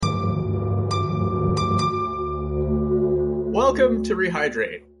Welcome to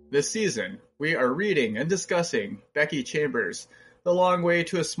Rehydrate. This season, we are reading and discussing Becky Chambers' The Long Way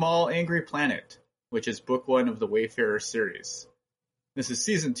to a Small Angry Planet, which is book 1 of the Wayfarer series. This is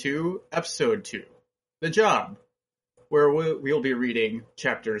season 2, episode 2, The Job, where we'll be reading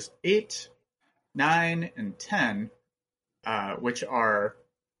chapters 8, 9, and 10, which are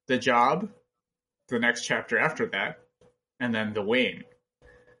The Job, the next chapter after that, and then The Wane.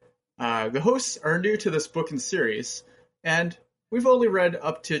 The hosts are new to this book and series, and we've only read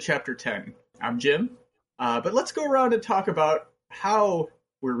up to chapter 10. I'm Jim, but let's go around and talk about how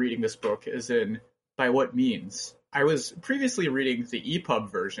we're reading this book, as in by what means. I was previously reading the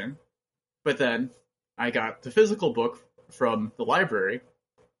EPUB version, but then I got the physical book from the library,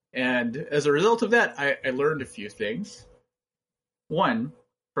 and as a result of that, I learned a few things. One,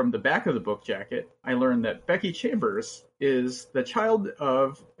 from the back of the book jacket, I learned that Becky Chambers is the child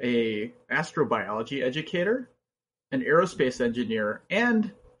of an astrobiology educator, an aerospace engineer, and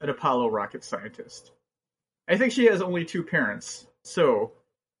an Apollo rocket scientist. I think she has only 2 parents, so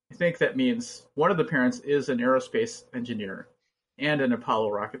I think that means one of the parents is an aerospace engineer and an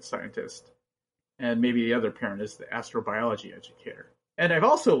Apollo rocket scientist, and maybe the other parent is the astrobiology educator. And I've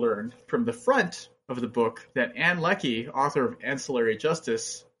also learned from the front of the book that Ann Leckie, author of Ancillary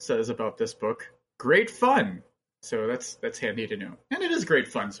Justice, says about this book, great fun. So that's handy to know. And it is great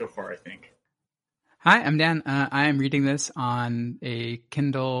fun so far, I think. Hi, I'm Dan. I am reading this on a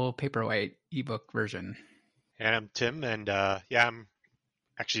Kindle Paperwhite ebook version. And I'm Tim, and I'm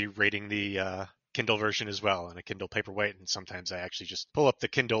actually rating the Kindle version as well on a Kindle Paperwhite, and sometimes I actually just pull up the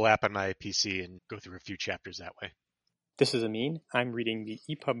Kindle app on my PC and go through a few chapters that way. This is Amin. I'm reading the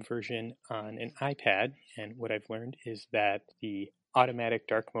EPUB version on an iPad, and what I've learned is that the automatic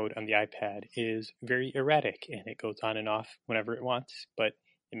dark mode on the iPad is very erratic, and it goes on and off whenever it wants, but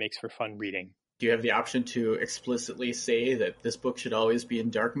it makes for fun reading. Do you have the option to explicitly say that this book should always be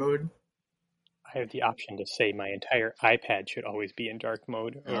in dark mode? I have the option to say my entire iPad should always be in dark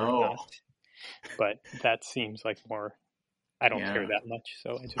mode or not, but that seems like more... I don't care that much,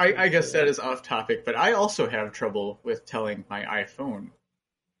 so I guess that is off topic, but I also have trouble with telling my iPhone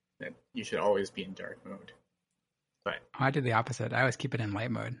that you should always be in dark mode. But I do the opposite. I always keep it in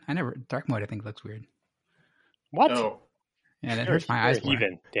light mode. Dark mode I think looks weird. What? Oh. Yeah, that hurts my eyes more.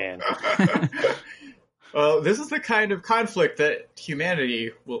 Even, Dan. Well, this is the kind of conflict that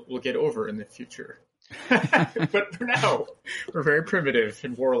humanity will get over in the future. But for now, we're very primitive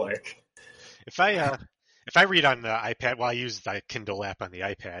and warlike. If I read on the iPad, well, I use the Kindle app on the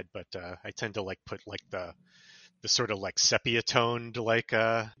iPad, but I tend to put the sort of sepia toned,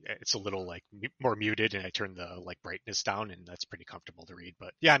 it's a little more muted, and I turn the brightness down, and that's pretty comfortable to read.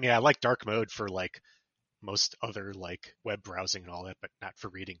 But yeah, I mean, I like dark mode for most other web browsing and all that, but not for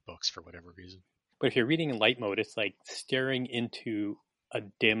reading books for whatever reason. But if you're reading in light mode, it's like staring into a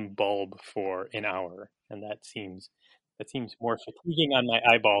dim bulb for an hour, and that seems more fatiguing on my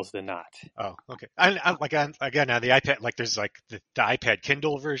eyeballs than not. Oh, okay. And again on the iPad, there's the iPad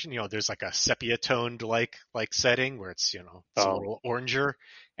Kindle version. There's a sepia toned setting where it's it's a little oranger.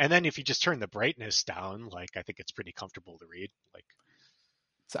 And then if you just turn the brightness down, I think it's pretty comfortable to read.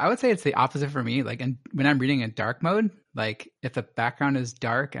 So I would say it's the opposite for me. When I'm reading in dark mode, if the background is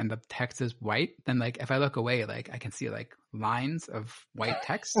dark and the text is white, then if I look away, I can see lines of white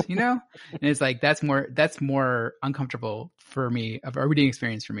text, and it's that's more uncomfortable for me, of a reading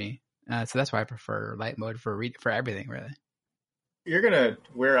experience for me. So that's why I prefer light mode for everything, really. You're gonna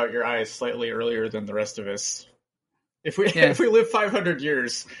wear out your eyes slightly earlier than the rest of us. If we live 500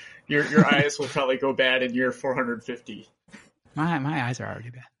 years, your eyes will probably go bad in year 450. My eyes are already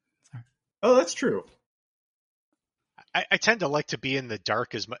bad. Sorry. Oh, that's true. I tend to like to be in the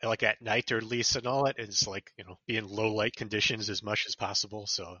dark at night, or at least, and all that is be in low light conditions as much as possible.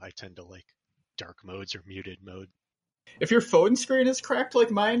 So I tend to like dark modes or muted mode. If your phone screen is cracked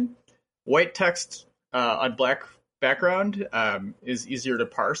like mine, white text on black background is easier to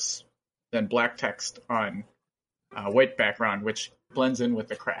parse than black text on white background, which blends in with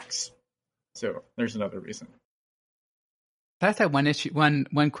the cracks. So there's another reason. That's that one issue.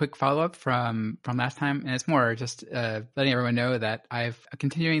 One quick follow up from last time, and it's more just letting everyone know that I've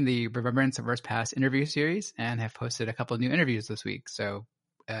continuing the Remembrance of Earth's Past interview series, and have posted a couple of new interviews this week. So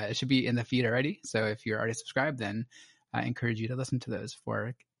it should be in the feed already. So if you're already subscribed, then I encourage you to listen to those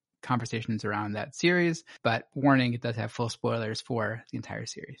for conversations around that series. But warning, it does have full spoilers for the entire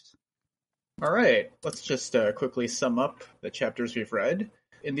series. All right, let's just quickly sum up the chapters we've read.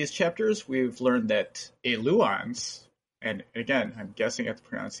 In these chapters, we've learned that Eluans, and again, I'm guessing at the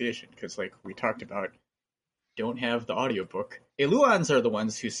pronunciation because, we talked about, don't have the audiobook. Eluans are the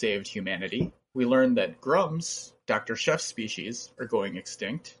ones who saved humanity. We learned that Grums Dr. Chef's species are going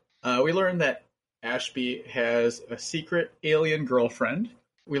extinct. We learn that Ashby has a secret alien girlfriend.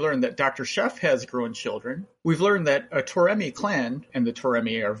 We learn that Dr. Chef has grown children. We've learned that a Toremi clan, and the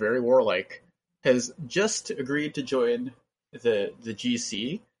Toremi are very warlike, has just agreed to join the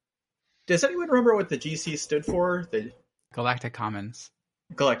GC. Does anyone remember what the GC stood for? The Galactic Commons.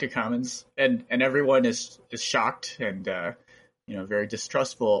 Galactic Commons, and everyone is shocked and very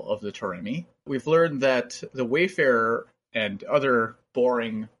distrustful of the Toremi. We've learned that the Wayfarer and other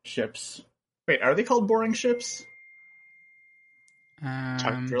boring ships. Wait, are they called boring ships?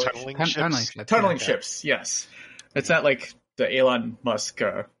 Tunneling ships. Tunneling ships. Yes, it's not like the Elon Musk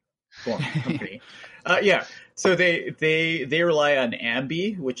boring company. So they rely on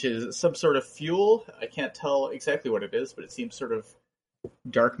Ambi, which is some sort of fuel. I can't tell exactly what it is, but it seems sort of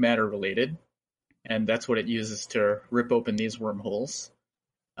dark matter related, and that's what it uses to rip open these wormholes.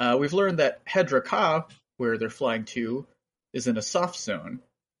 We've learned that Hedra Ka, where they're flying to, is in a soft zone,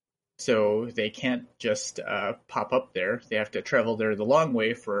 so they can't just pop up there. They have to travel there the long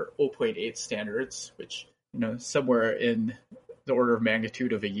way for 0.8 standards, which somewhere in the order of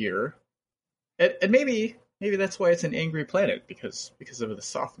magnitude of a year. And maybe that's why it's an angry planet, because of the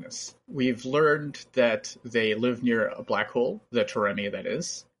softness. We've learned that they live near a black hole, the Toremi, that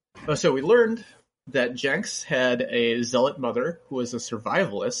is. So we learned that Jenks had a zealot mother who was a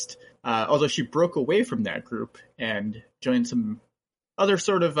survivalist, although she broke away from that group and joined some other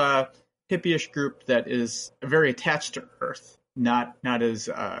sort of hippie-ish group that is very attached to Earth, not as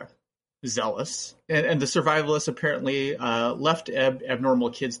zealous. And the survivalists apparently left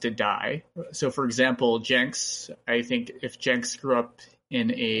abnormal kids to die. So, for example, Jenks, I think if Jenks grew up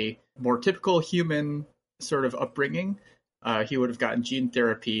in a more typical human sort of upbringing, he would have gotten gene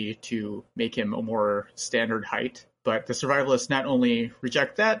therapy to make him a more standard height. But the survivalists not only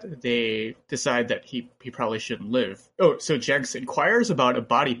reject that, they decide that he probably shouldn't live. Oh, so Jenks inquires about a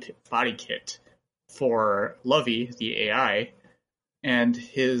body kit for Lovey, the AI, and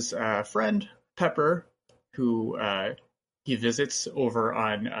his friend Pepper, who he visits over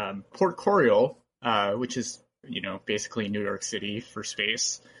on Port Coriol, which is basically New York City for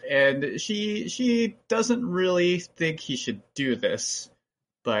space. And she doesn't really think he should do this,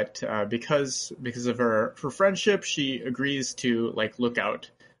 but because of her friendship, she agrees to look out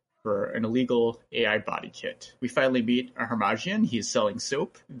for an illegal AI body kit. We finally meet a Harmagian. He's selling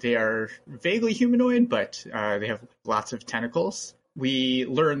soap. They are vaguely humanoid, but they have lots of tentacles. We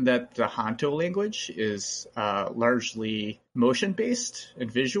learn that the Hanto language is largely motion-based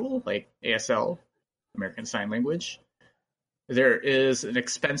and visual, like ASL, American Sign Language. There is an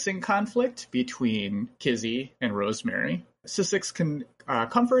expensing conflict between Kizzy and Rosemary. Sussex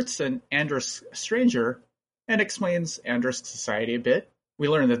comforts an Andros stranger and explains Andros society a bit. We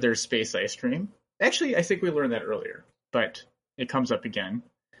learn that there's space ice cream. Actually, I think we learned that earlier, but it comes up again.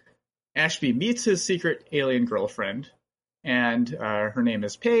 Ashby meets his secret alien girlfriend, and her name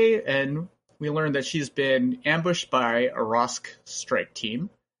is Pei, and we learn that she's been ambushed by a Rosk strike team.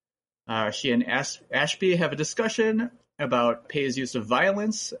 She and Ashby have a discussion about Pei's use of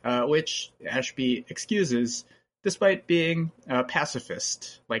violence, which Ashby excuses, despite being a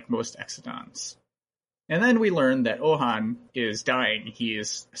pacifist, like most Exodons. And then we learn that Ohan is dying. He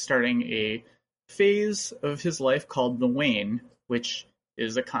is starting a phase of his life called the Wane, which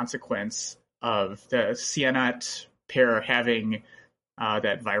is a consequence of the Sianat pair having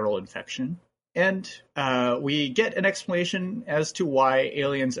that viral infection. And we get an explanation as to why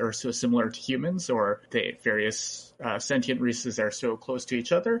aliens are so similar to humans, or the various sentient races are so close to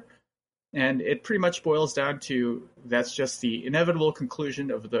each other. And it pretty much boils down to that's just the inevitable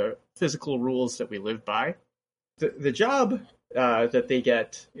conclusion of the physical rules that we live by. The job that they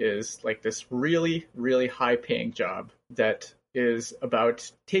get is this really, really high-paying job that is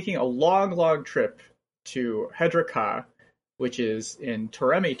about taking a long, long trip to Hedra Ka, which is in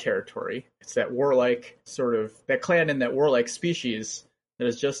Toremi territory. It's that warlike that clan and that warlike species that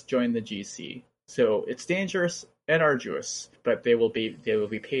has just joined the GC. So it's dangerous and arduous, but they will be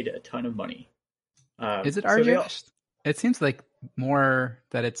paid a ton of money. Is it arduous? It seems like more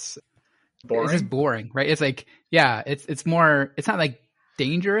that it's boring. It's just boring, right? It's it's more. It's not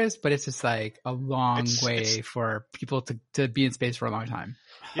dangerous, but it's just a long way for people to be in space for a long time.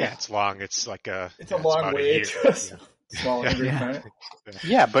 Yeah, it's long. It's it's a long way to a small angry planet.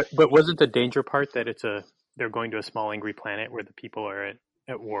 Yeah, but wasn't the danger part that they're going to a small angry planet where the people are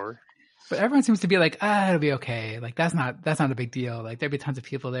at war? But everyone seems to be it'll be okay. That's not a big deal. There'd be tons of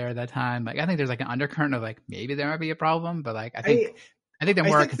people there at that time. I think there's an undercurrent of maybe there might be a problem, but I think they're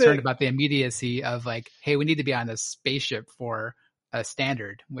more concerned about the immediacy of hey, we need to be on this spaceship for a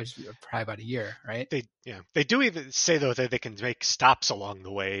standard, which is probably about a year, right? They do even say though that they can make stops along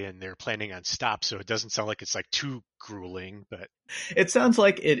the way, and they're planning on stops, so it doesn't sound like it's like too grueling. But It sounds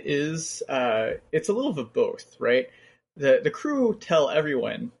like it is. It's a little of both, right? The crew tell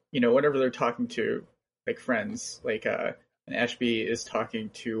everyone, whenever they're talking to like friends, like and Ashby is talking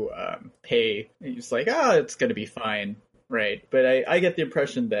to Pei, and he's like, it's gonna be fine, right? But I get the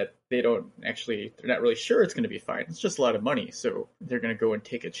impression that they're not really sure it's gonna be fine. It's just a lot of money, so they're gonna go and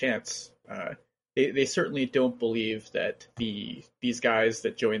take a chance. They certainly don't believe that these guys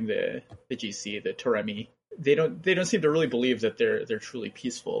that join the GC, the Toremi, they don't seem to really believe that they're truly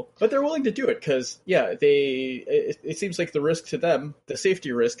peaceful, but they're willing to do it because it seems like the risk to them, the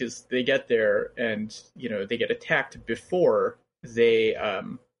safety risk, is they get there and they get attacked before they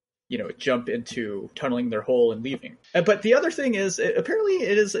jump into tunneling their hole and leaving. But the other thing is, apparently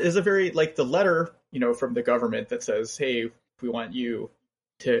it is a very, like, the letter from the government that says, hey, we want you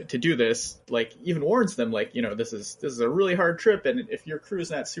to do this, like, even warns them, like, this is a really hard trip, and if your crew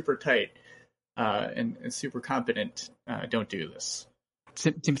is not super tight and super competent, don't do this.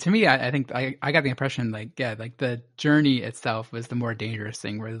 To me, I think I got the impression like the journey itself was the more dangerous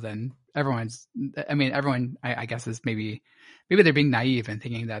thing, rather than everyone. I guess is maybe they're being naive and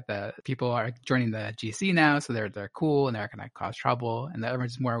thinking that the people are joining the GC now, so they're cool and they're not going to cause trouble, and that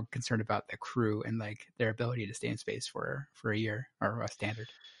everyone's more concerned about the crew and like their ability to stay in space for a year or a standard.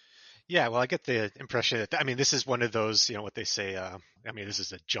 Yeah, well, I get the impression that, this is one of those, what they say, this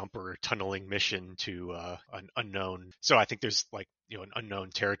is a jumper tunneling mission to an unknown. So I think there's like, an unknown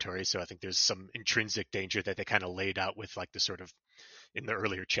territory. So I think there's some intrinsic danger that they kind of laid out with like the sort of, in the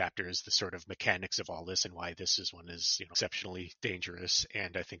earlier chapters, the sort of mechanics of all this and why this one is exceptionally dangerous.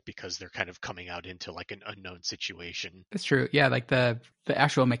 And I think because they're kind of coming out into like an unknown situation. That's true. Yeah, like the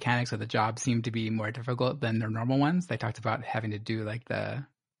actual mechanics of the job seem to be more difficult than their normal ones. They talked about having to do like the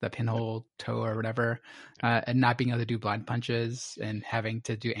pinhole toe or whatever, and not being able to do blind punches and having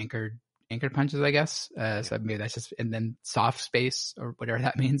to do anchored punches, I guess. So maybe that's just, and then soft space or whatever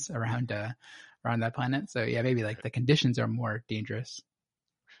that means around that planet. So yeah, maybe like the conditions are more dangerous.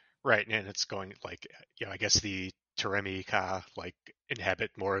 Right, and it's going like, I guess the Toremi Ka like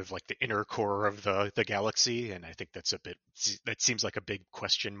inhabit more of like the inner core of the galaxy, and I think that seems like a big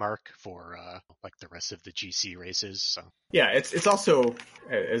question mark for like the rest of the GC races. So yeah, it's also,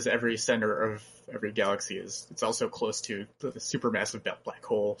 as every center of every galaxy is, it's also close to the supermassive black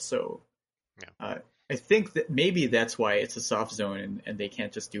hole. So I think that maybe that's why it's a soft zone and they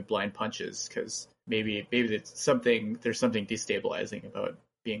can't just do blind punches, because maybe there's something destabilizing about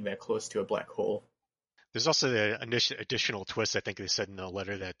being that close to a black hole. There's also the additional twist. I think they said in the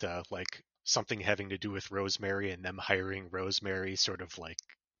letter that like something having to do with Rosemary and them hiring Rosemary sort of like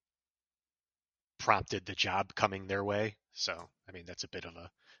prompted the job coming their way. So, that's a bit of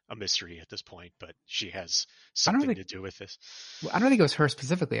a mystery at this point, but she has something to do with this. Well, I don't think it was her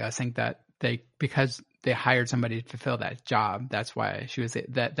specifically. I think that because they hired somebody to fulfill that job, that's why she was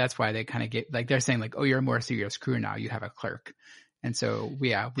that's why they kind of get like, they're saying like, oh, you're a more serious crew now. You have a clerk. And so,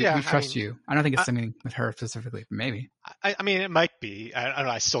 we trust you. I don't think it's something with her specifically, but maybe. It might be. I don't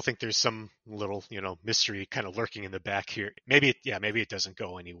know. I still think there's some little, mystery kind of lurking in the back here. Maybe it doesn't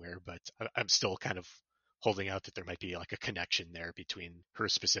go anywhere, but I'm still kind of holding out that there might be like a connection there between her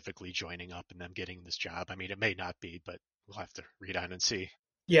specifically joining up and them getting this job. It may not be, but we'll have to read on and see.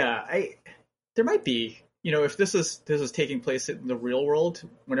 Yeah, there might be. If this is taking place in the real world,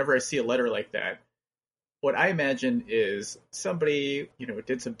 whenever I see a letter like that, what I imagine is somebody,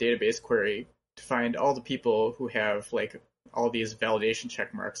 did some database query to find all the people who have like all these validation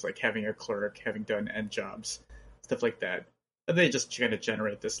check marks, like having a clerk, having done end jobs, stuff like that. And they just kind of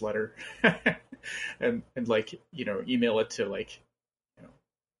generate this letter and like, email it to like,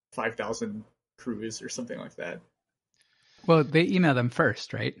 5,000 crews or something like that. Well, they email them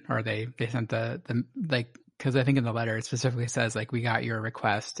first, right? Or they sent the like, because I think in the letter it specifically says like, we got your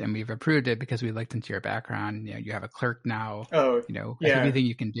request and we've approved it because we looked into your background. You have a clerk now. Oh, everything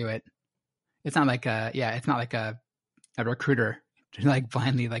you can do it. It's not like a recruiter like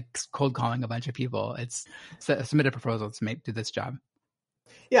blindly like cold calling a bunch of people. It's submit a proposal to do this job.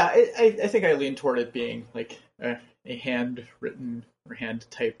 Yeah, I think I lean toward it being like a handwritten or hand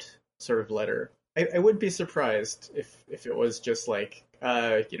typed sort of letter. I wouldn't be surprised if it was just like,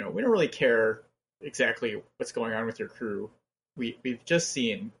 we don't really care exactly what's going on with your crew. We've just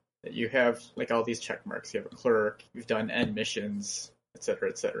seen that you have like all these check marks. You have a clerk, you've done end missions, etc.,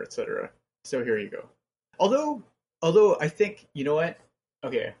 etc., etc. So here you go. Although I think, you know what?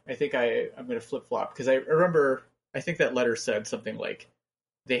 Okay, I think I'm going to flip flop, because I remember I think that letter said something like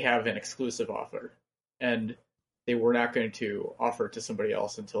they have an exclusive offer, and they were not going to offer it to somebody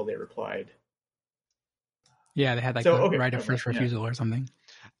else until they replied. Yeah, they had like So, the okay, right of never first mind, yeah. refusal or something.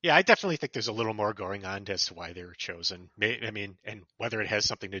 Yeah, I definitely think there's a little more going on as to why they were chosen. I mean, and whether it has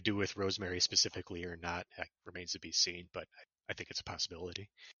something to do with Rosemary specifically or not remains to be seen, but I think it's a possibility.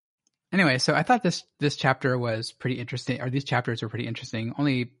 Anyway, so I thought this chapter was pretty interesting, or these chapters were pretty interesting.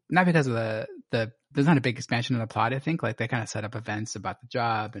 Only not because of the there's not a big expansion of the plot. I think like they kind of set up events about the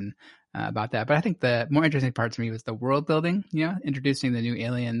job and about that. But I think the more interesting part to me was the world building. You know, introducing the new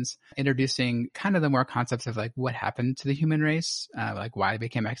aliens, introducing kind of the more concepts of like what happened to the human race, like why they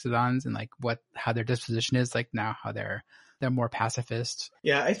became exodons, and like how their disposition is like now, how they're more pacifist.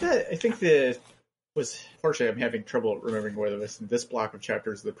 Yeah, I think the was fortunately I'm having trouble remembering whether it was in this block of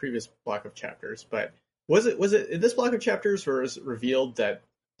chapters or the previous block of chapters, but was it in this block of chapters where it was revealed that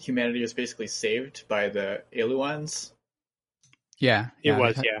humanity was basically saved by the Eluans? Yeah, It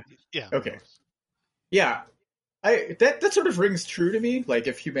was, yeah. Yeah. Okay. Yeah. That sort of rings true to me. Like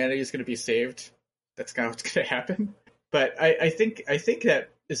if humanity is going to be saved, that's kind of what's going to happen. But I think that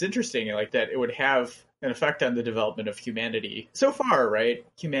is interesting, like that it would have an effect on the development of humanity. So far, right?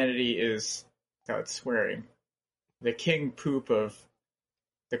 Humanity is, without swearing, the king poop of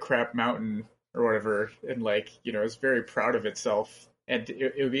the crap mountain or whatever, and like, you know, is very proud of itself. And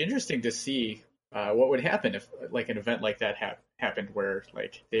it would be interesting to see what would happen if like an event like that happened, where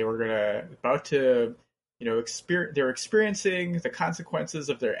like they were about to, you know, they're experiencing the consequences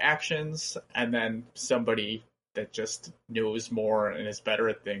of their actions, and then somebody that just knows more and is better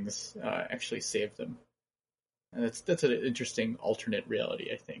at things actually saved them. And that's an interesting alternate reality,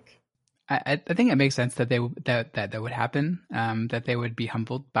 I think. I think it makes sense that that would happen, that they would be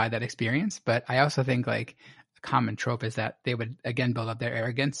humbled by that experience. But I also think like a common trope is that they would again build up their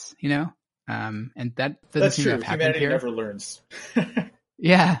arrogance, you know, and that doesn't That's seem true. to have happened Humanity here. never learns.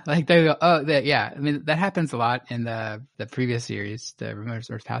 Yeah, like they go, yeah. I mean, that happens a lot in the previous series, the Remembrance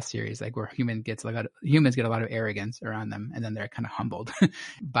of Earth's Past series, like where humans get a lot of arrogance around them, and then they're kind of humbled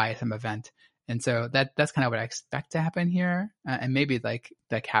by some event. And so that's kind of what I expect to happen here. And maybe like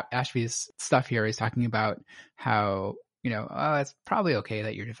the Ashby's stuff here is talking about how, you know, oh, it's probably okay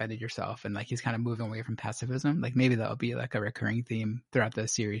that you defended yourself. And like he's kind of moving away from pacifism. Like maybe that'll be like a recurring theme throughout the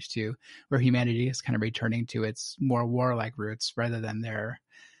series too, where humanity is kind of returning to its more warlike roots rather than their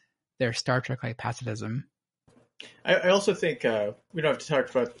Star Trek like pacifism. I also think we don't have to talk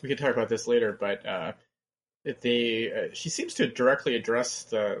about. We can talk about this later, but she seems to directly address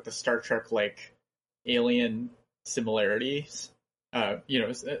the Star Trek like alien similarities, you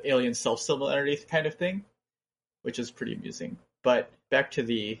know, alien self-similarity kind of thing, which is pretty amusing. But back to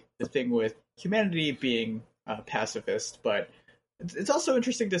the thing with humanity being pacifist, but it's also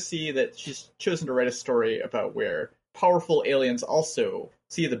interesting to see that she's chosen to write a story about where powerful aliens also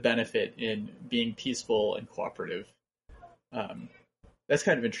see the benefit in being peaceful and cooperative. That's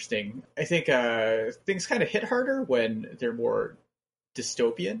kind of interesting. I think things kind of hit harder when they're more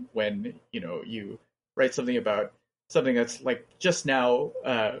dystopian, when, you know, you write something about something that's like just now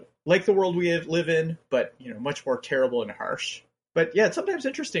like the world we live in, but, you know, much more terrible and harsh. But yeah, it's sometimes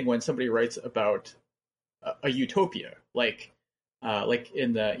interesting when somebody writes about a utopia, like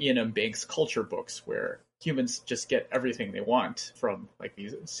in the Ian M. Banks culture books, where humans just get everything they want from like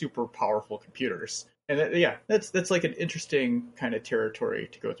these super powerful computers. And that's like an interesting kind of territory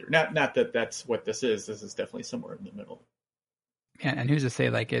to go through. Not that that's what this is. This is definitely somewhere in the middle. Yeah, and who's to say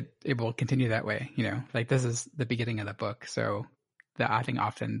like it will continue that way? You know, like this is the beginning of the book, so I think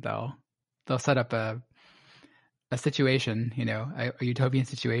often they'll set up a situation, you know, a utopian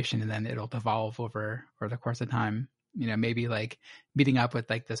situation, and then it'll devolve over the course of time. You know, maybe like meeting up with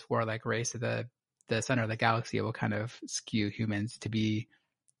like this warlike race at the center of the galaxy will kind of skew humans to be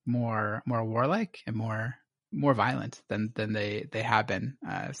more warlike and more violent than they have been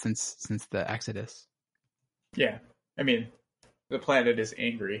since the Exodus. Yeah, I mean, the planet is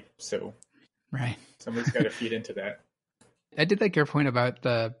angry, so right, somebody's got to feed into that. I did like your point about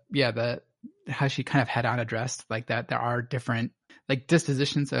the how she kind of head on addressed like that there are different like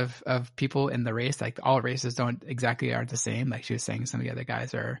dispositions of people in the race. Like all races aren't the same. Like she was saying, some of the other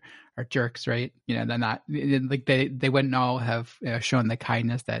guys are jerks, right? You know, they're not like they wouldn't all have shown the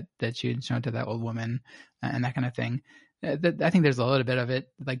kindness that she had shown to that old woman and that kind of thing. I think there's a little bit of it.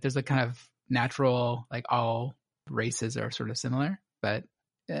 Like there's a kind of natural, like all races are sort of similar, but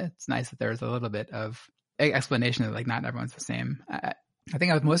it's nice that there's a little bit of explanation that like not everyone's the same. I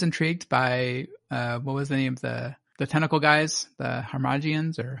think I was most intrigued by what was the name of the tentacle guys, the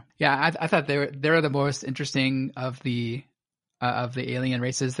Harmagians, or I thought they're the most interesting of the alien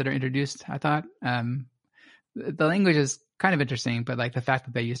races that are introduced. I thought the language is kind of interesting, but like the fact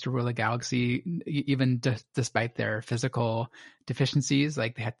that they used to rule a galaxy, even despite their physical deficiencies,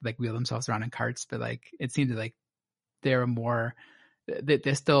 like they had to like wheel themselves around in carts, but like it seemed like they were more,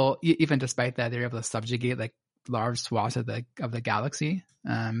 they still, even despite that, they're able to subjugate like large swaths of the galaxy.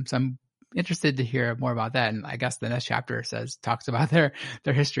 So I'm interested to hear more about that, and I guess the next chapter talks about their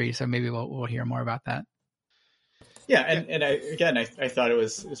history, so maybe we'll hear more about that. Yeah, and I thought it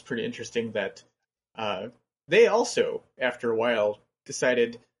was pretty interesting that they also, after a while,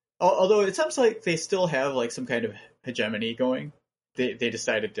 decided, although it sounds like they still have like some kind of hegemony going, they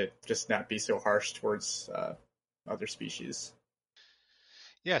decided to just not be so harsh towards other species.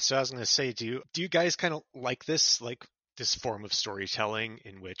 Yeah, so I was going to say, do you guys kind of like this form of storytelling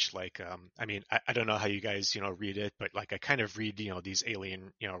in which I mean, I don't know how you guys read it, but like I kind of read these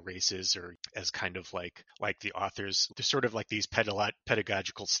alien races or as kind of like the authors, they're sort of like these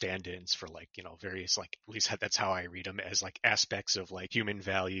pedagogical stand-ins for various, like at least that's how I read them, as like aspects of like human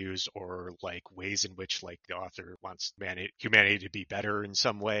values or like ways in which like the author wants humanity to be better in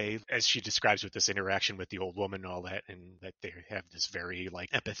some way, as she describes with this interaction with the old woman and all that, and that they have this very like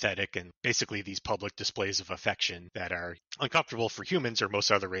empathetic and basically these public displays of affection that are uncomfortable for humans or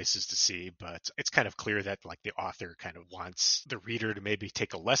most other races to see. But it's kind of clear that like the author kind of wants the reader to maybe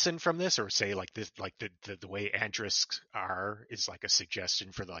take a lesson from this, or say like this, like the way Andrisk are is like a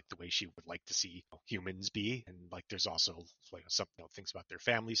suggestion for like the way she would like to see humans be. And like there's also like some things about their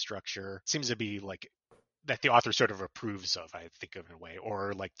family structure. It seems to be like that the author sort of approves of, I think, of in a way.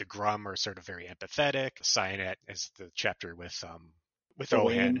 Or like the Grum are sort of very empathetic. Cyanet, as the chapter with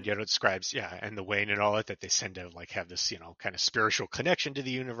Ohan, describes, and the Wayne and all that they send to like have this, kind of spiritual connection to the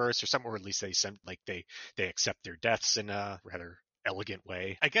universe or something, or at least they send like they accept their deaths in a rather elegant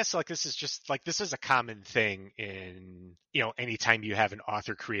way. I guess like this is a common thing in anytime you have an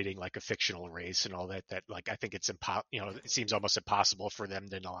author creating like a fictional race and all that like I think it's it seems almost impossible for them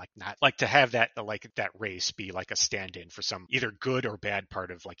to not like to have that like that race be like a stand-in for some either good or bad part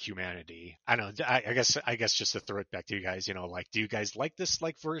of like humanity. I don't know, I guess just to throw it back to you guys, like do you guys like this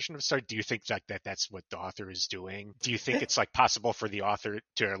like version of Star? Do you think like that's what the author is doing? Do you think it's like possible for the author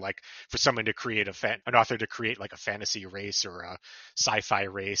to like for someone to create an author to create like a fantasy race or a sci-fi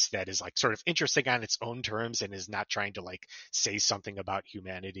race that is like sort of interesting on its own terms and is not trying to like say something about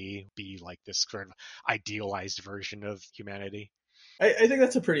humanity, be like this sort of idealized version of humanity? I think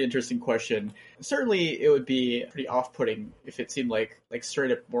that's a pretty interesting question. Certainly it would be pretty off-putting if it seemed like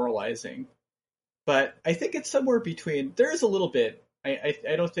straight up moralizing, but I think it's somewhere between. There is a little bit. I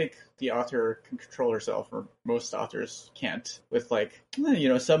don't think the author can control herself, or most authors can't, with like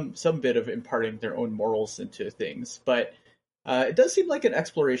some bit of imparting their own morals into things, but it does seem like an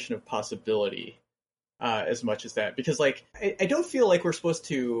exploration of possibility as much as that, because like I don't feel like we're supposed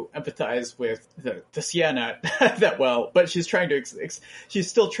to empathize with the Cyanet that well, but she's trying to she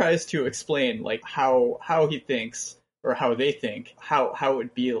still tries to explain like how he thinks, or how they think, how it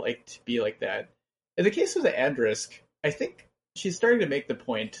would be like to be like that. In the case of the Andrisk, I think she's starting to make the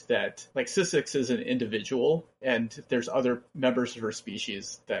point that like Syssix is an individual, and there's other members of her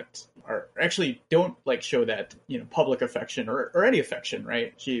species that are actually don't like show that public affection or any affection,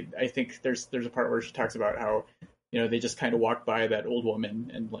 right? I think there's a part where she talks about how they just kind of walked by that old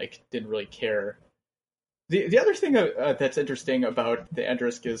woman and like didn't really care. The other thing that's interesting about the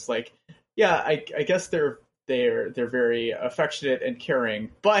Andrisk is like, I guess they're very affectionate and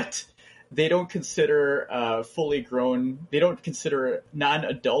caring, but they don't consider fully grown. They don't consider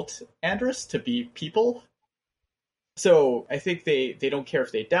non-adult Andrisk to be people. So I think they don't care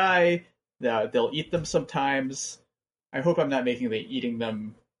if they die. They'll eat them sometimes. I hope I'm not making the eating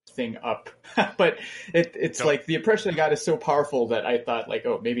them thing up, but it's like the impression I got is so powerful that I thought like,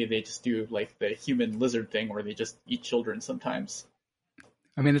 oh, maybe they just do like the human lizard thing where they just eat children sometimes.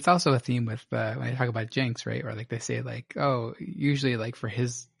 I mean, it's also a theme with when I talk about Jinx, right? Or like they say like, oh, usually like for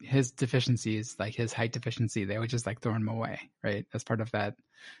his deficiencies, like his height deficiency, they would just like throw him away, right? As part of that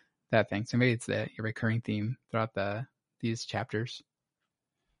thing. So maybe it's a recurring theme throughout these chapters.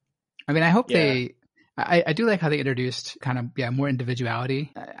 I mean, I hope I do like how they introduced kind of more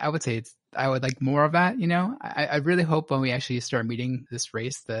individuality. I would say I would like more of that. I really hope when we actually start meeting this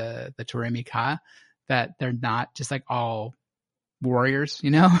race, the Toremi Ka, that they're not just like all warriors,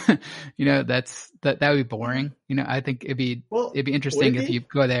 that would be boring. I think it'd be interesting if you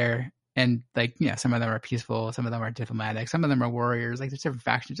go there and like, some of them are peaceful, some of them are diplomatic, some of them are warriors, like there's different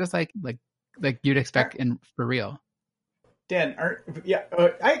factions, just like you'd expect for real. Dan,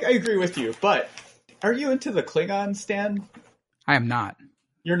 I agree with you, but are you into the Klingon, Stan? I am not.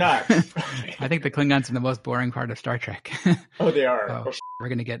 You're not. I think the Klingons are the most boring part of Star Trek. Oh, they are. Oh. We're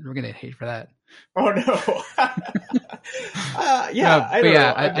gonna get hate for that. Oh no. No, I but don't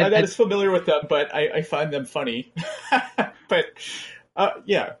yeah, know. I'm not as familiar with them, but I find them funny. But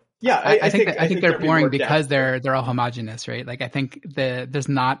yeah. I think they're there'd be boring more because depth. they're all homogenous, right? Like I think there's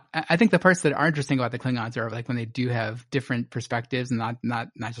not. I think the parts that are interesting about the Klingons are like when they do have different perspectives and not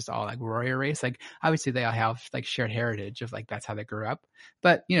just all like warrior race. Like obviously they all have like shared heritage of like that's how they grew up,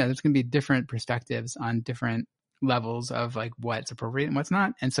 but you know there's gonna be different perspectives on different levels of like what's appropriate and what's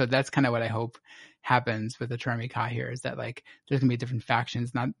not. And so that's kind of what I hope happens with the Termi Ka here is that like there's gonna be different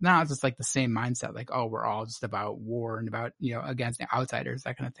factions, not just like the same mindset, like oh we're all just about war and about against the outsiders,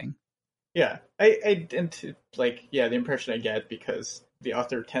 that kind of thing. Yeah, the impression I get because the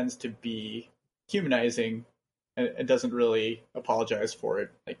author tends to be humanizing and doesn't really apologize for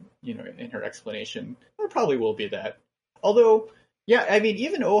it, like in her explanation. There probably will be that. Although, yeah, I mean,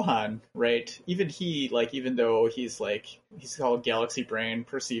 even Ohan, right? Even he, like, even though he's all galaxy brain,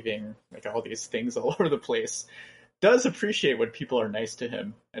 perceiving like all these things all over the place, does appreciate when people are nice to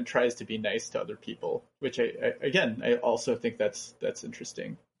him and tries to be nice to other people. Which I also think that's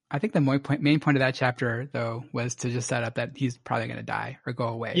interesting. I think the main point of that chapter, though, was to just set up that he's probably going to die or go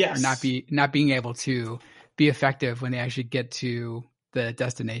away, yes. or not being able to be effective when they actually get to the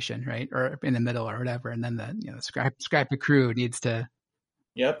destination, right, or in the middle or whatever, and then the scrappy crew needs to.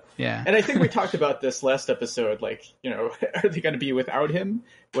 Yep. Yeah. And I think we talked about this last episode. Like, are they going to be without him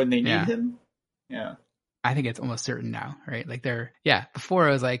when they need him? Yeah. I think it's almost certain now, right? Like before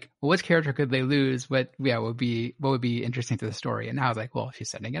I was like, well, which character could they lose? What would be interesting to the story? And now I was like, well, if he's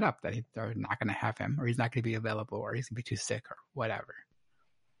setting it up that they're not going to have him, or he's not going to be available, or he's going to be too sick, or whatever.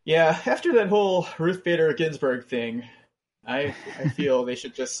 Yeah, after that whole Ruth Bader Ginsburg thing, I feel they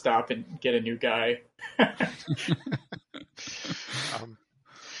should just stop and get a new guy.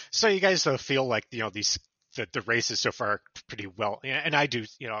 So you guys feel like these. The races so far are pretty well, and I do,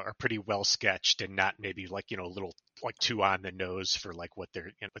 are pretty well sketched and not maybe like, a little like too on the nose for like what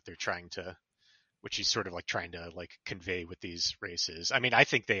they're trying to, which he's sort of like trying to like convey with these races. I mean, I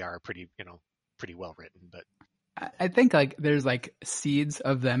think they are pretty well written, but I think like there's like seeds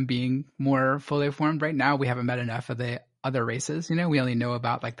of them being more fully formed right now. We haven't met enough of the other races, we only know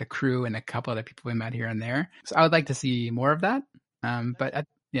about like the crew and a couple other people we met here and there. So I would like to see more of that. But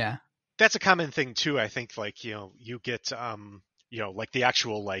yeah. That's a common thing too. I think like, you get, like the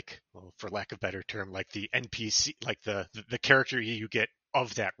actual, like, well, for lack of a better term, like the NPC, like the character you get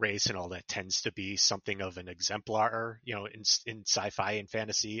of that race and all that tends to be something of an exemplar, in sci-fi and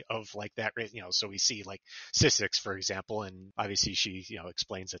fantasy of like that race, so we see like Syssix, for example, and obviously she,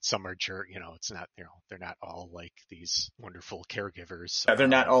 explains that some are it's not, they're not all like these wonderful caregivers. They're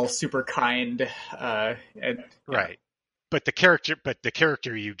not all super kind, and right. But the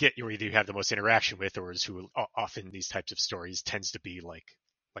character you get, you either have the most interaction with, or is who often these types of stories tends to be like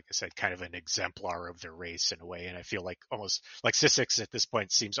I said, kind of an exemplar of their race in a way. And I feel like almost like Syssix at this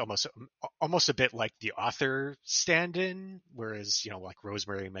point seems almost a bit like the author stand-in, whereas like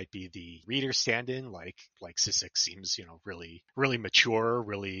Rosemary might be the reader stand-in. Like Syssix seems really really mature,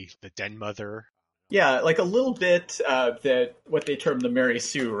 really the den mother. Yeah, like a little bit that what they term the Mary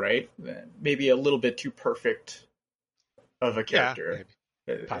Sue, right? Maybe a little bit too perfect of a character.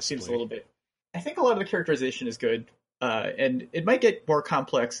 Yeah, it seems a little bit. I think a lot of the characterization is good, and it might get more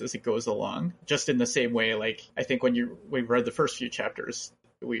complex as it goes along. Just in the same way, like I think when we read the first few chapters,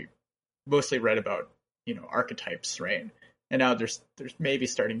 we mostly read about archetypes, right? And now there's maybe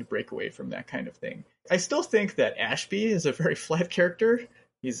starting to break away from that kind of thing. I still think that Ashby is a very flat character.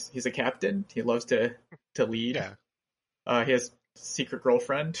 He's a captain. He loves to lead. Yeah. He has secret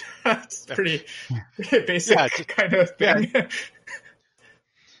girlfriend. It's pretty basic kind of thing.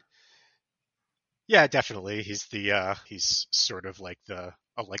 Yeah, definitely. He's he's sort of like a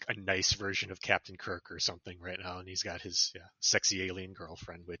nice version of Captain Kirk or something right now, and he's got his sexy alien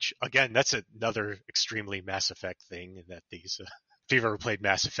girlfriend. Which again, that's another extremely Mass Effect thing. That these, if you've ever played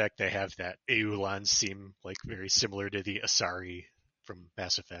Mass Effect, they have that Eulons seem like very similar to the Asari from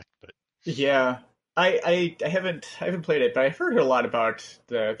Mass Effect, but yeah. I haven't played it, but I've heard a lot about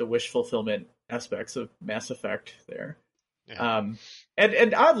the wish fulfillment aspects of Mass Effect there. Yeah.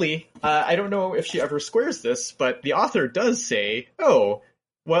 And oddly, I don't know if she ever squares this, but the author does say, "Oh,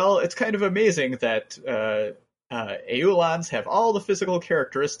 well, it's kind of amazing that Eulons have all the physical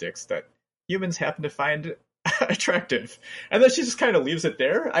characteristics that humans happen to find attractive," and then she just kind of leaves it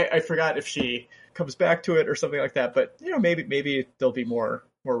there. I forgot if she comes back to it or something like that, but maybe there'll be more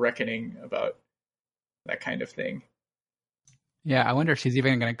reckoning about that kind of thing. Yeah, I wonder if she's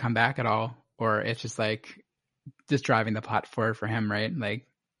even going to come back at all, or it's just like just driving the plot forward for him, right? Like,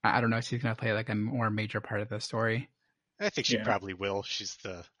 I don't know if she's going to play like a more major part of the story. I think she Yeah. probably will. She's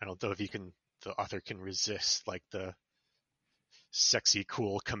I don't know if the author can resist like the sexy,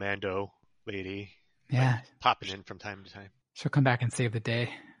 cool commando lady, like Yeah, popping in from time to time. she'll come back and save the day.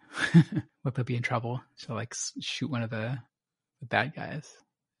 Whip will be in trouble. She'll like shoot one of the bad guys.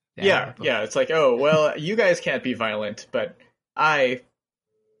 Yeah, yeah. It's like, oh, well, you guys can't be violent, but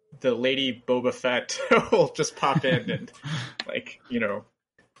the Lady Boba Fett, will just pop in and, like,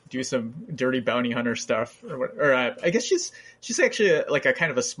 do some dirty bounty hunter stuff, or I guess she's actually like a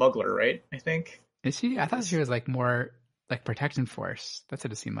kind of a smuggler, right? I think. Is she? I thought she was like more like protection force. That's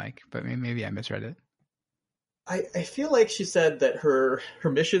what it seemed like, but maybe I misread it. I feel like she said that her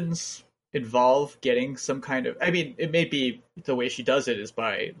missions involve getting some kind of. I mean, it may be the way she does it is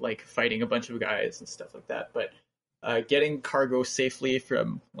by like fighting a bunch of guys and stuff like that, but getting cargo safely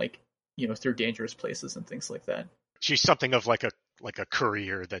from like through dangerous places and things like that. She's something of like a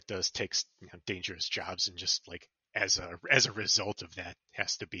courier that takes dangerous jobs, and just like as a result of that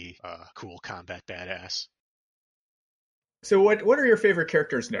has to be a cool combat badass. So what are your favorite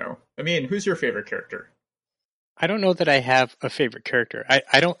characters now? I mean, who's your favorite character? I don't know that I have a favorite character.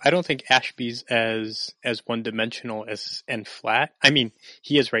 I don't think Ashby's as one dimensional and flat. I mean,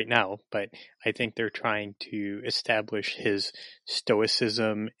 he is right now, but I think they're trying to establish his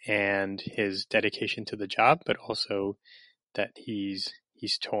stoicism and his dedication to the job, but also that he's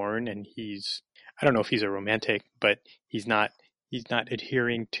torn and I don't know if he's a romantic, but he's not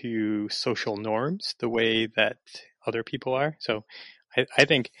adhering to social norms the way that other people are. So I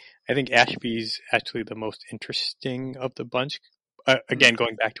think Ashby's actually the most interesting of the bunch. Again,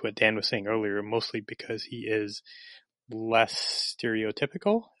 going back to what Dan was saying earlier, mostly because he is less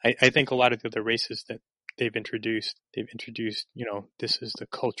stereotypical. I think a lot of the other races that they've introduced, this is the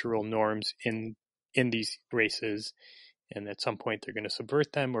cultural norms in these races, and at some point they're going to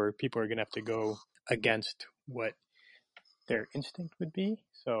subvert them, or people are going to have to go against what their instinct would be.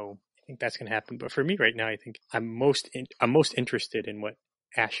 So I think that's going to happen. But for me right now, I think I'm most interested in what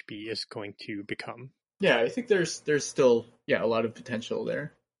Ashby is going to become. Yeah, I think there's still a lot of potential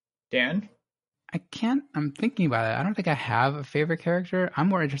there. Dan? I'm thinking about it. I don't think I have a favorite character. I'm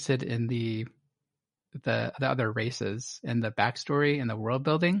more interested in the other races and the backstory and the world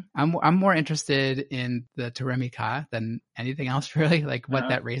building. I'm more interested in the Teremi Ka than anything else, really. Like what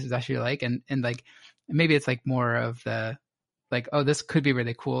that race is actually like, and like maybe it's like more of the like, oh, this could be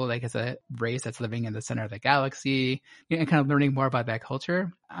really cool. Like it's a race that's living in the center of the galaxy, and kind of learning more about that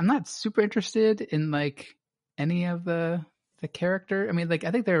culture. I'm not super interested in like any of the character. I mean, like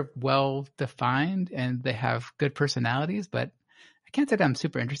I think they're well defined and they have good personalities, but I can't say that I'm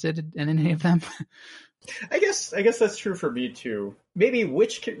super interested in any of them. I guess that's true for me too. Maybe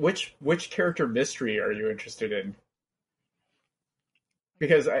which character mystery are you interested in?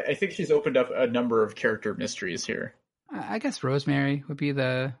 Because I think she's opened up a number of character mysteries here. I guess Rosemary would be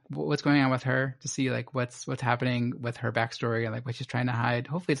what's going on with her, to see like what's happening with her backstory and like what she's trying to hide.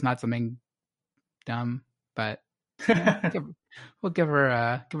 Hopefully it's not something dumb, but we'll give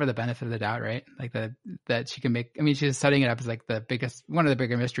her the benefit of the doubt, right? Like that she can make. I mean, she's setting it up as like one of the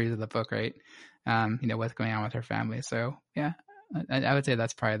bigger mysteries of the book, right? What's going on with her family. So yeah, I would say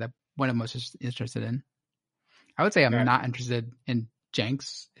that's probably the one I'm most interested in. I would say I'm not interested in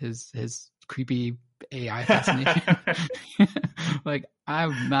Jenks, his creepy AI fascination. Like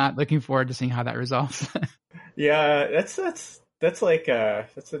I'm not looking forward to seeing how that resolves. Yeah, that's like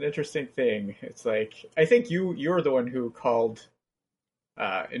that's an interesting thing. It's like I think you're the one who called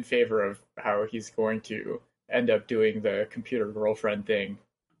in favor of how he's going to end up doing the computer girlfriend thing.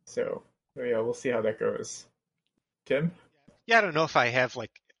 So yeah, we'll see how that goes. Tim? Yeah, I don't know if I have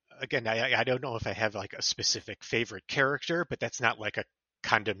like, again, I don't know if I have like a specific favorite character, but that's not like a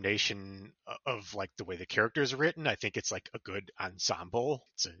condemnation of like the way the characters are written. I think it's like a good ensemble.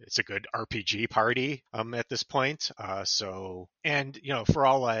 It's a good RPG party at this point. So, and for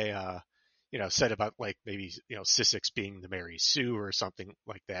all I said about like maybe Sissix being the Mary Sue or something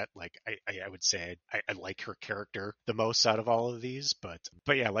like that, like I would say I like her character the most out of all of these, but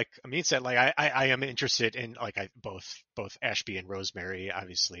yeah, like Amin said, like I am interested in like both Ashby and Rosemary.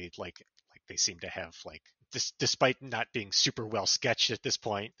 Obviously, like they seem to have like this, despite not being super well sketched at this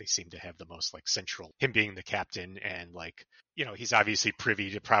point, they seem to have the most like central, him being the captain, and like he's obviously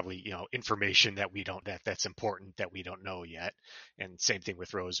privy to probably information that we don't, that's important that we don't know yet, and same thing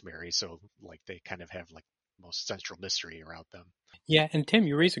with Rosemary. So like they kind of have like most central mystery around them. Yeah, and Tim,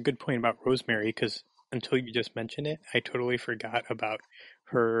 you raise a good point about Rosemary, because until you just mentioned it, I totally forgot about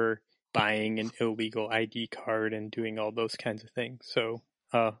her buying an illegal ID card and doing all those kinds of things. So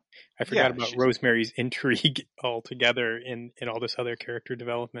I forgot Yeah, about Rosemary's intrigue altogether in all this other character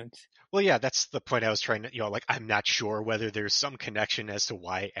development. Well, yeah, that's the point I was trying to, like, I'm not sure whether there's some connection as to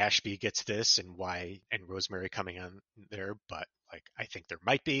why Ashby gets this and Rosemary coming on there, but like, I think there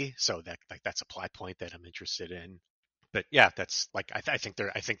might be, so that's a plot point that I'm interested in. But yeah, that's like, I think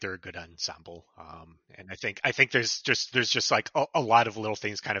they're a good ensemble. And I think there's just like a lot of little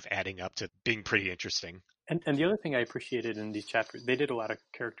things kind of adding up to being pretty interesting. And the other thing I appreciated in these chapters, they did a lot of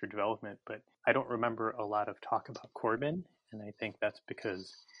character development, but I don't remember a lot of talk about Corbin, and I think that's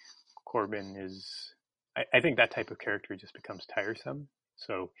because Corbin is, I think that type of character just becomes tiresome.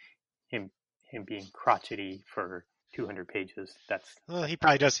 So him being crotchety for 200 pages, he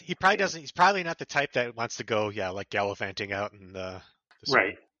probably does. He probably doesn't. He's probably not the type that wants to go, like gallivanting out in the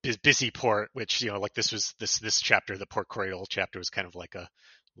right busy port. Which like this chapter, the Port Cradle chapter, was kind of like a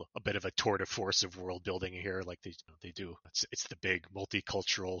bit of a tour de force of world building here, like they do. It's the big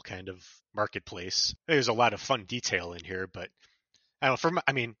multicultural kind of marketplace. There's a lot of fun detail in here, but I don't know.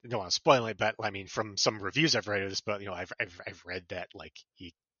 I don't want to spoil it, but I mean, from some reviews I've read of this, but I've read that like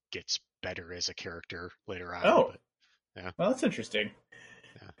he gets better as a character later on. Oh, but, yeah. Well, that's interesting.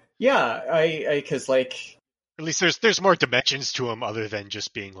 Yeah, I because like at least there's more dimensions to him other than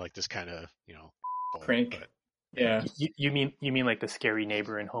just being like this kind of crank. But, yeah. You mean like the scary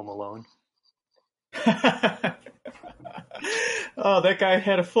neighbor in Home Alone? Oh, that guy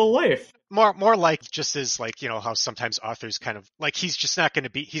had a full life. More like just as like how sometimes authors kind of like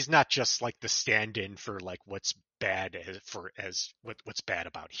he's not just like the stand-in for like what's bad what's bad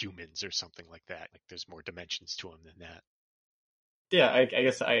about humans or something like that. Like there's more dimensions to him than that. Yeah, I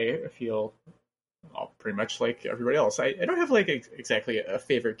guess I feel pretty much like everybody else. I don't have like exactly a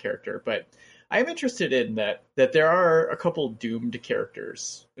favorite character, but I'm interested in that there are a couple doomed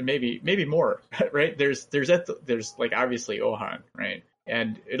characters, and maybe more, right? There's like obviously Ohan, right?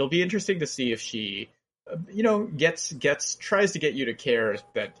 And it'll be interesting to see if she, tries to get you to care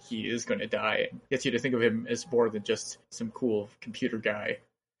that he is going to die, and gets you to think of him as more than just some cool computer guy.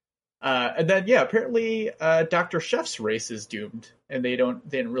 And then apparently Dr. Chef's race is doomed, and they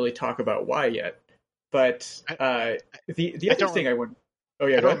didn't really talk about why yet. But the other thing I would. Oh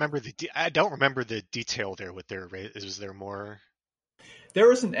yeah, I don't remember the detail there with their race. Was there more? There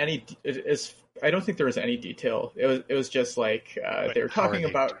wasn't any. I don't think there was any detail. It was just like they were talking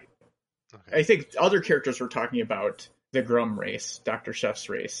about. Okay. I think other characters were talking about the Grum race, Dr. Chef's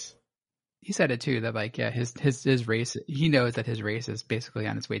race. He said it too, that like his race. He knows that his race is basically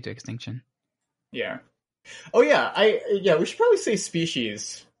on its way to extinction. Yeah. Oh yeah. We should probably say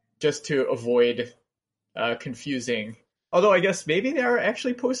species just to avoid confusing. Although I guess maybe they are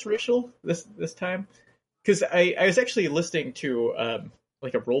actually post-racial this time, because I was actually listening to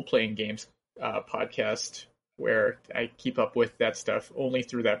like a role-playing games podcast where I keep up with that stuff only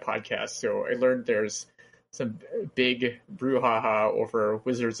through that podcast. So I learned there's some big brouhaha over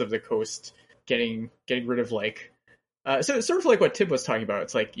Wizards of the Coast getting rid of like so it's sort of like what Tim was talking about.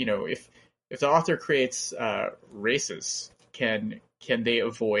 It's like if the author creates races, can they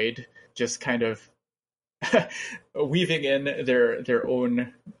avoid just kind of weaving in their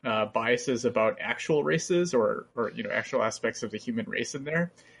own biases about actual races or actual aspects of the human race in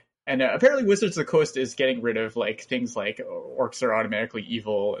there. And apparently Wizards of the Coast is getting rid of like things like orcs are automatically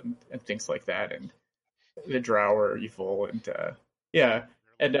evil and things like that, and the drow are evil, and people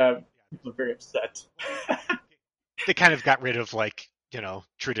are very upset. They kind of got rid of like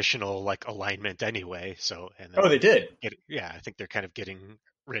traditional like alignment anyway. So they did. I think they're kind of getting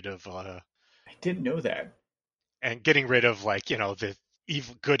rid of. I didn't know that. And getting rid of like the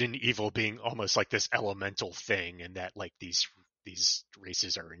evil, good and evil being almost like this elemental thing, and that like these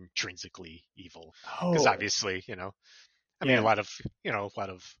races are intrinsically evil. Because obviously, I mean, a lot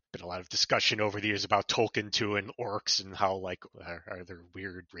of discussion over the years about Tolkien too and orcs and how like are there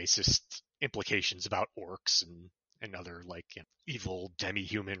weird racist implications about orcs and other like evil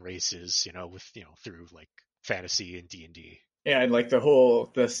demi-human races, with through like fantasy and D&D. Yeah, and like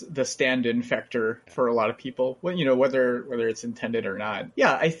the stand-in factor for a lot of people, whether it's intended or not.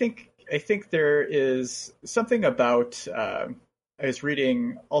 Yeah, I think there is something about. I was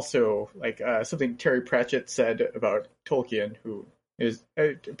reading also like something Terry Pratchett said about Tolkien, who is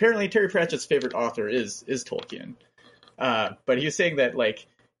apparently Terry Pratchett's favorite author is Tolkien, but he was saying that like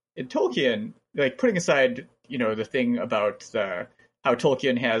in Tolkien, like putting aside the thing about how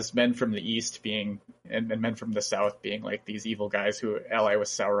Tolkien has men from the East being and men from the South being like these evil guys who ally with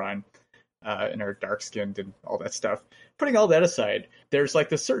Sauron and are dark-skinned and all that stuff. Putting all that aside, there's like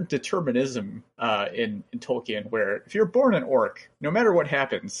this certain determinism in Tolkien where if you're born an orc, no matter what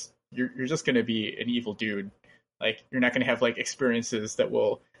happens, you're just going to be an evil dude. Like you're not going to have like experiences that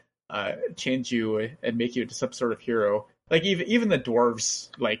will change you and make you into some sort of hero. Like even the dwarves,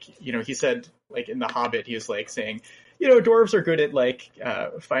 like, you know, he said like in The Hobbit, he was like saying, you know, dwarves are good at like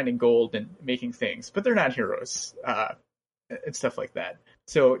finding gold and making things, but they're not heroes and stuff like that.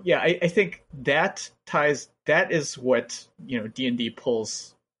 So yeah, I think that is what, you know, D&D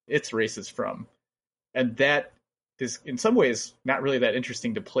pulls its races from, and that is in some ways not really that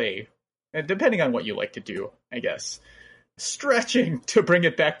interesting to play, and depending on what you like to do, I guess. Stretching to bring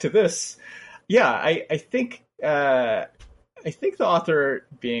it back to this, yeah, I think the author,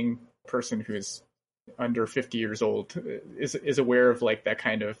 being a person who's under 50 years old, is aware of like that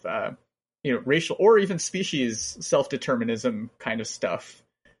kind of you know, racial or even species self-determinism kind of stuff,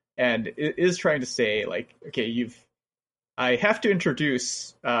 and is trying to say like, okay, I have to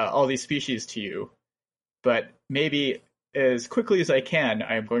introduce all these species to you, but maybe as quickly as I can,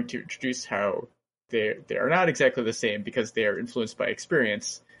 I am going to introduce how they are not exactly the same because they are influenced by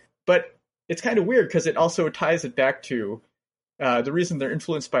experience. But it's kind of weird because it also ties it back to the reason they're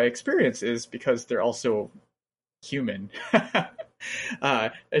influenced by experience is because they're also human.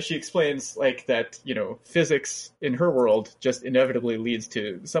 As she explains, like that, you know, physics in her world just inevitably leads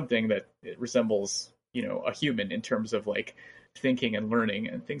to something that it resembles, you know, a human in terms of like thinking and learning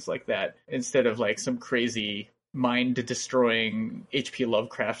and things like that, instead of like some crazy mind-destroying H.P.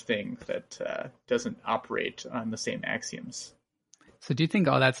 Lovecraft thing that doesn't operate on the same axioms. So do you think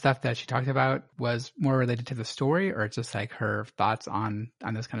all that stuff that she talked about was more related to the story, or just like her thoughts on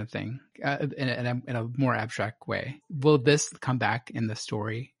this kind of thing in a more abstract way? Will this come back in the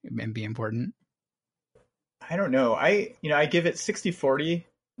story and be important? I don't know. I give it 60-40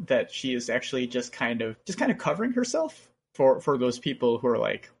 that she is actually just kind of covering herself for those people who are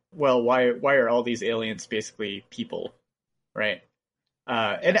like, well, why are all these aliens basically people, right?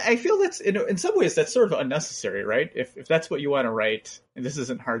 And I feel that's in some ways that's sort of unnecessary, right? If that's what you want to write, and this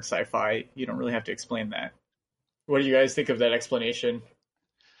isn't hard sci-fi, you don't really have to explain that. What do you guys think of that explanation?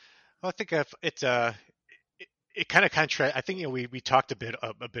 Well, I think it kind of contrast. I think, you know, we talked a bit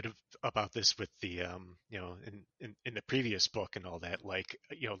about this with the you know, in the previous book and all that. Like,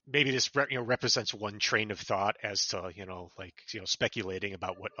 you know, maybe this represents one train of thought as to, you know, like, you know, speculating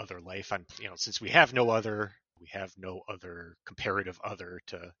about what other life on, you know, since we have no other comparative other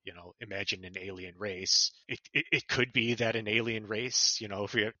to, you know, imagine an alien race. It could be that an alien race, you know,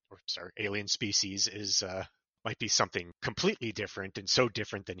 alien species is might be something completely different, and so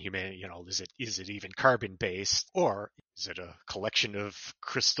different than humanity. You know, is it even carbon based, or is it a collection of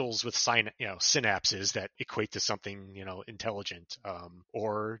crystals with synapses that equate to something, you know, intelligent?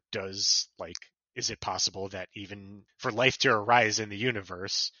 Or is it possible that even for life to arise in the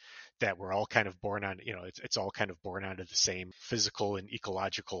universe, that we're all kind of born on, you know, it's all kind of born out of the same physical and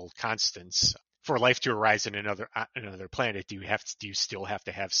ecological constants. For life to arise in another planet, do you still have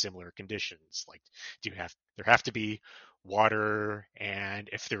to have similar conditions? Like, there have to be water, and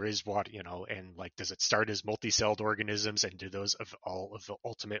if there is water, you know, and like, does it start as multi-celled organisms, and do those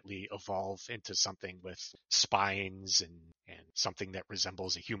ultimately evolve into something with spines and something that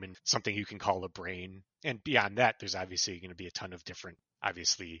resembles a human, something you can call a brain? And beyond that, there's obviously going to be a ton of different,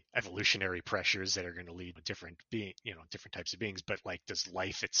 obviously, evolutionary pressures that are going to lead to different types of beings. But like, does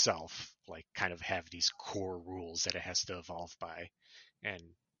life itself like kind of have these core rules that it has to evolve by? And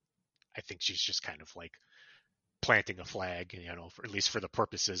I think she's just kind of like planting a flag, you know, at least for the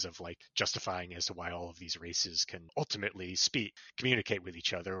purposes of like justifying as to why all of these races can ultimately communicate with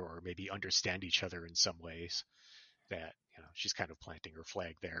each other, or maybe understand each other in some ways. That, you know, she's kind of planting her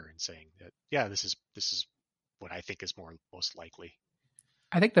flag there and saying that, yeah, this is what I think is most likely.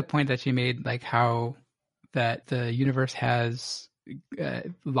 I think the point that she made, like how that the universe has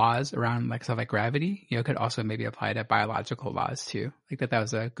laws around like stuff like gravity, you know, could also maybe apply to biological laws too. Like that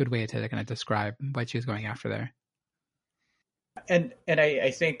was a good way to kind of describe what she was going after there. And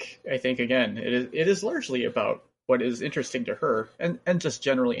I think again, it is largely about what is interesting to her and just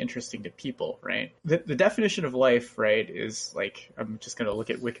generally interesting to people, right? The definition of life, right, is like, I'm just going to look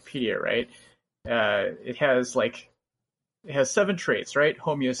at Wikipedia, right? It has 7 traits, right?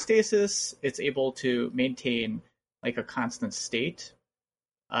 Homeostasis, it's able to maintain like a constant state.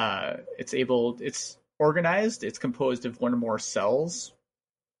 It's organized, it's composed of one or more cells.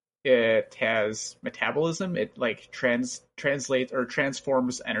 It has metabolism, it like translates or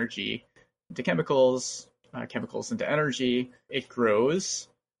transforms energy into chemicals, chemicals into energy. It grows.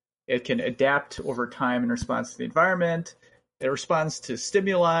 It can adapt over time in response to the environment. It responds to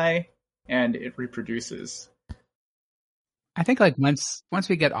stimuli, and it reproduces. I think like once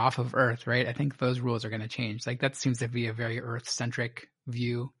we get off of Earth, right? I think those rules are going to change. Like that seems to be a very Earth-centric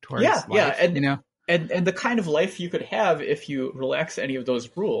view towards life, and you know. And the kind of life you could have if you relax any of those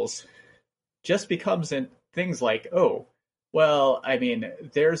rules just becomes in things like, oh, well, I mean,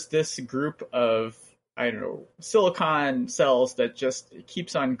 there's this group of, I don't know, silicon cells that just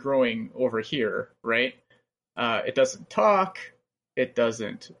keeps on growing over here, right? It doesn't talk, it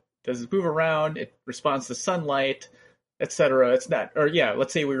doesn't move around, it responds to sunlight, etc. It's not, or yeah,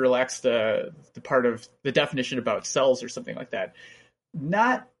 let's say we relax the part of the definition about cells or something like that.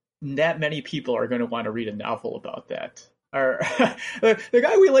 Not that many people are going to want to read a novel about that. The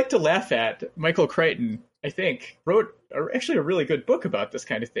guy we like to laugh at, Michael Crichton, I think, wrote actually a really good book about this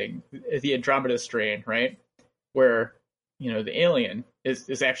kind of thing, the Andromeda Strain, right? Where, the alien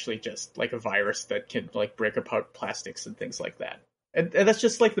is actually just like a virus that can like break apart plastics and things like that. And that's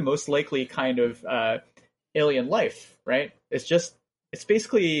just like the most likely kind of alien life, right? These are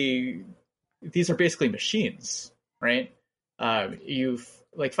basically machines, right?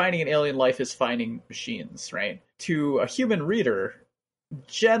 Like finding an alien life is finding machines, right? To a human reader,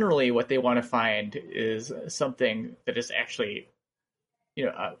 generally what they want to find is something that is actually,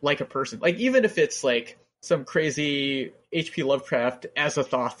 like a person. Like even if it's like some crazy H.P. Lovecraft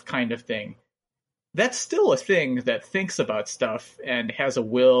Azathoth kind of thing, that's still a thing that thinks about stuff and has a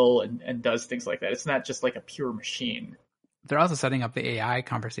will and does things like that. It's not just like a pure machine. They're also setting up the AI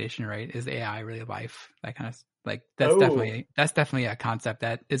conversation, right? Is AI really life? That kind of like that's definitely a concept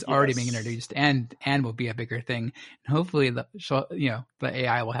that is already being introduced and will be a bigger thing. And hopefully, the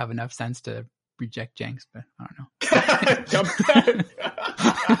AI will have enough sense to reject Jenks, but I don't know.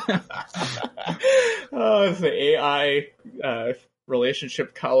 Oh, the AI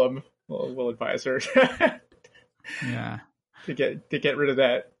relationship column will advise her. Yeah. To get rid of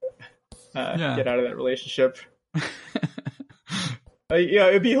that. Get out of that relationship.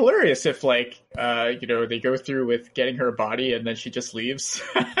 It'd be hilarious if, like, they go through with getting her a body and then she just leaves.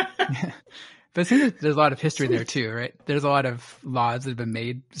 But it seems like there's a lot of history there too, right? There's a lot of laws that have been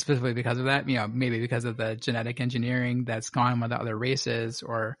made specifically because of that. Maybe because of the genetic engineering that's gone with the other races,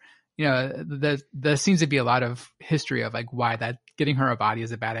 or there seems to be a lot of history of like why that getting her a body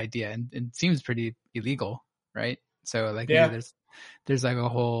is a bad idea, and it seems pretty illegal, right? So like maybe there's like a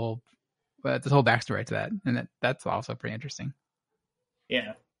whole this whole backstory to that, and that's also pretty interesting.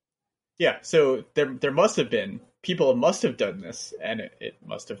 Yeah. So there must have been people must have done this, and it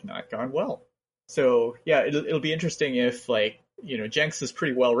must have not gone well. So yeah, it'll be interesting if Jenks is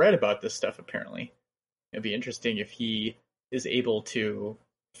pretty well read about this stuff. Apparently, it'd be interesting if he is able to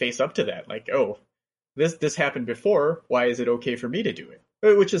face up to that. Like, oh, this happened before. Why is it okay for me to do it?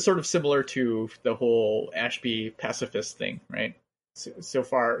 Which is sort of similar to the whole Ashby pacifist thing, right? So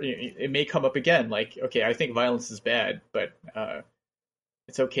far, it may come up again. Like, okay, I think violence is bad, but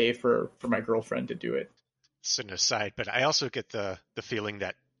it's okay for my girlfriend to do it. It's an aside, but I also get the feeling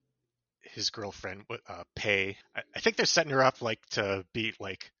that his girlfriend, Pei, I think they're setting her up like to be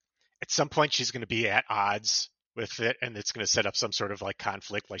like, at some point she's going to be at odds with it, and it's going to set up some sort of like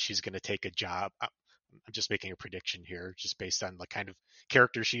conflict, like she's going to take a job. I'm just making a prediction here, just based on the kind of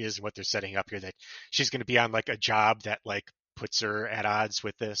character she is and what they're setting up here, that she's going to be on like a job that like puts her at odds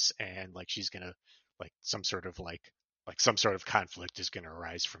with this, and like she's going to like some sort of conflict is going to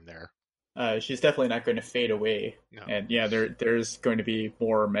arise from there. She's definitely not going to fade away. No. And yeah, there's going to be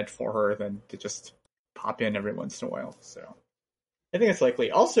more meant for her than to just pop in every once in a while. So I think it's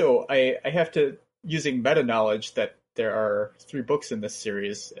likely. Also, I have to, using meta knowledge, that there are 3 books in this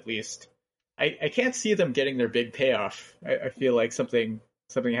series, at least. I can't see them getting their big payoff. I feel like something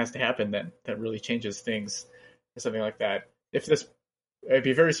has to happen that really changes things, or something like that. I'd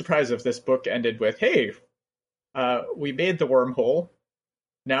be very surprised if this book ended with, hey, we made the wormhole,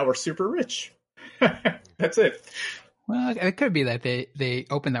 now we're super rich. That's it. Well, it could be that they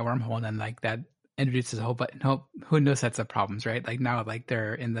open that wormhole and then like that introduces a whole who knows sets of problems, right? Like now like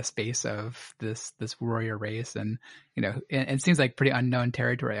they're in the space of this warrior race, and it seems like pretty unknown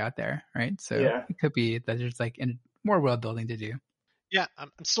territory out there, right? So It could be that there's like more world building to do. Yeah,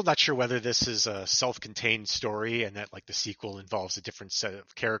 I'm still not sure whether this is a self-contained story and that like the sequel involves a different set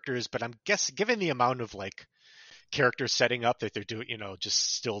of characters, but I'm guessing given the amount of like character setting up that they're doing,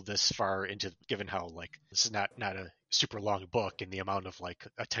 just still this far into, given how like this is not a super long book, and the amount of like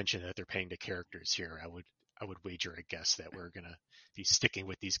attention that they're paying to characters here, I would wager a guess that we're gonna be sticking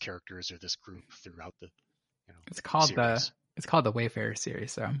with these characters or this group throughout the it's called series. It's called the Wayfarer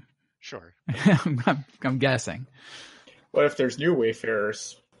series, so sure. I'm guessing. What if there's new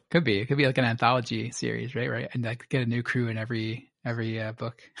Wayfarers? Could be. It could be like an anthology series, right? And like get a new crew in every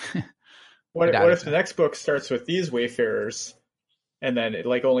book. What if the next book starts with these Wayfarers, and then it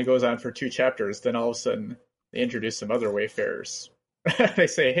like only goes on for 2 chapters? Then all of a sudden they introduce some other Wayfarers. They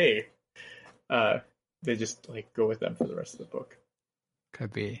say, "Hey, they just like go with them for the rest of the book.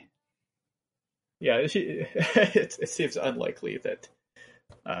 Could be. Yeah, it seems unlikely that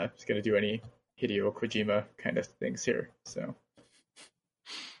it's going to do any Hideo Kojima kind of things here. So,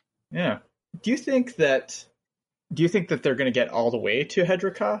 yeah. Do you think that they're going to get all the way to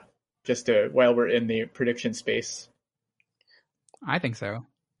Hedrika? Just while we're in the prediction space. I think so.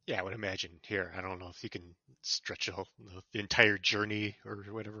 Yeah, I would imagine here. I don't know if you can stretch the entire journey or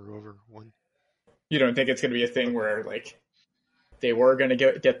whatever over one. You don't think it's going to be a thing where like they were going to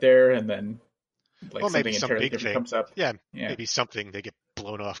get there and then like maybe something some entirely big different thing comes up? Yeah, maybe something they get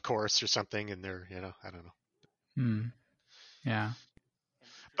blown off course or something, and they're I don't know. Yeah.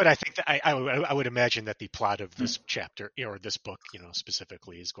 But I think that I would imagine that the plot of this chapter or this book,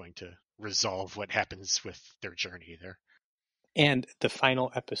 specifically, is going to resolve what happens with their journey there. And the final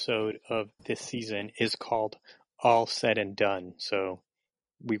episode of this season is called All Said and Done. So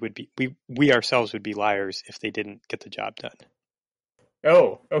we ourselves would be liars if they didn't get the job done.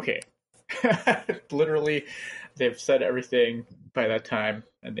 Oh, okay. Literally, they've said everything by that time,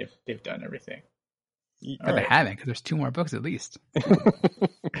 and they've done everything. But they haven't, because there's 2 more books at least.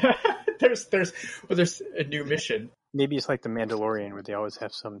 there's a new mission. Maybe it's like The Mandalorian, where they always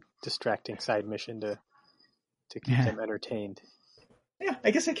have some distracting side mission to keep them entertained. Yeah, I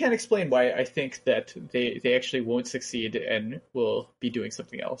guess I can't explain why I think that they actually won't succeed and will be doing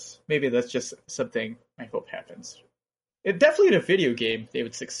something else. Maybe that's just something I hope happens. Definitely in a video game, they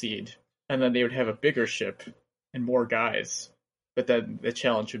would succeed, and then they would have a bigger ship and more guys, but then the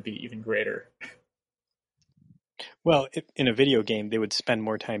challenge would be even greater. Well, in a video game, they would spend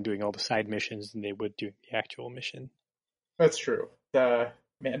more time doing all the side missions than they would doing the actual mission. That's true. The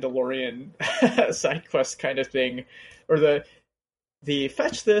Mandalorian side quest kind of thing, or the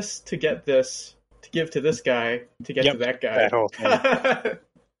fetch this to get this to give to this guy to get to that guy. That whole thing.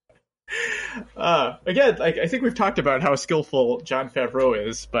 Again, I think we've talked about how skillful Jon Favreau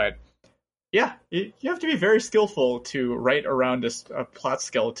is, but yeah, you have to be very skillful to write around a plot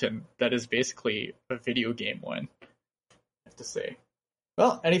skeleton that is basically a video game one, I have to say.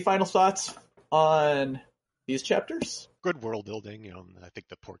 Well, any final thoughts on these chapters? Good world building. I think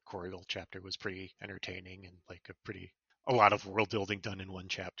the Port Coriol chapter was pretty entertaining and like a lot of world building done in one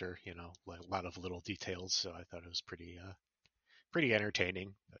chapter. Like a lot of little details. So I thought it was pretty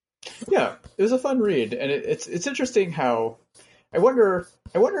entertaining. Yeah, it was a fun read, and it's interesting how I wonder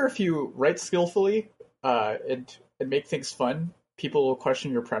if you write skillfully and make things fun, people will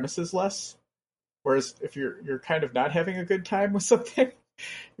question your premises less. Whereas if you're kind of not having a good time with something,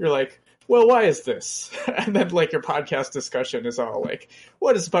 you're like, well, why is this? And then like your podcast discussion is all like,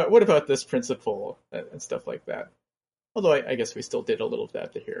 what about this principle and stuff like that. Although I guess we still did a little of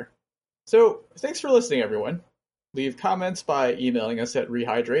that here. So thanks for listening, everyone. Leave comments by emailing us at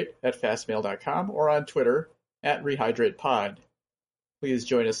rehydrate@fastmail.com or on Twitter @rehydratepod. Please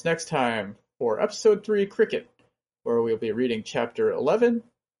join us next time for Episode 3 Cricket, where we'll be reading Chapter 11,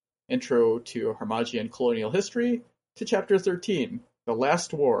 Intro to Harmagian Colonial History, to Chapter 13, The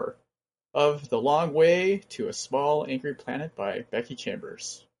Last War, of The Long Way to a Small Angry Planet by Becky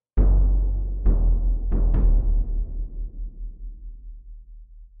Chambers.